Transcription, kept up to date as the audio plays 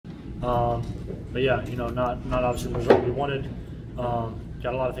But yeah, not obviously the result we wanted.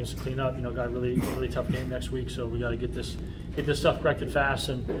 Got a lot of things to clean up. Got a really tough game next week, so we got to get this stuff corrected fast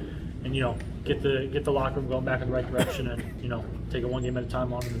and get the locker room going back in the right direction and take it one game at a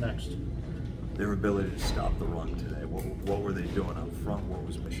time on to the next. Their ability to stop the run today, what were they doing up front? What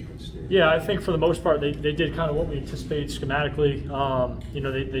was Michigan State? Yeah, I think for the most part they did kind of what we anticipated schematically.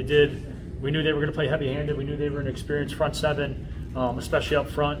 They did. We knew they were going to play heavy-handed. We knew they were an experienced front seven, especially up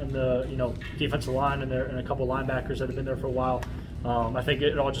front in the defensive line and a couple of linebackers that have been there for a while. I think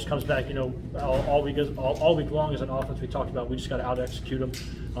it all just comes back, all week long as an offense we talked about, we just got to out-execute them.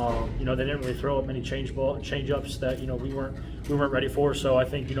 They didn't really throw up many change-ups that, we weren't ready for. So I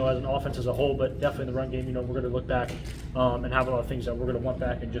think, as an offense as a whole, but definitely in the run game, we're going to look back and have a lot of things that we're going to want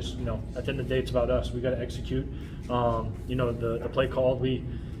back. And just, at the end of the day, it's about us. We got to execute. The play called,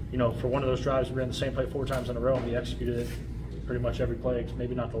 for one of those drives, we ran the same play 4 times in a row and we executed it pretty much every play,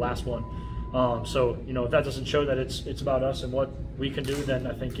 maybe not the last one. If that doesn't show that it's about us and what we can do, then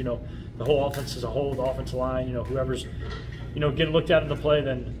I think, the whole offense as a whole, the offensive line, whoever's, getting looked at in the play,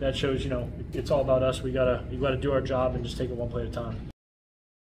 then that shows, it's all about us. We gotta do our job and just take it one play at a time.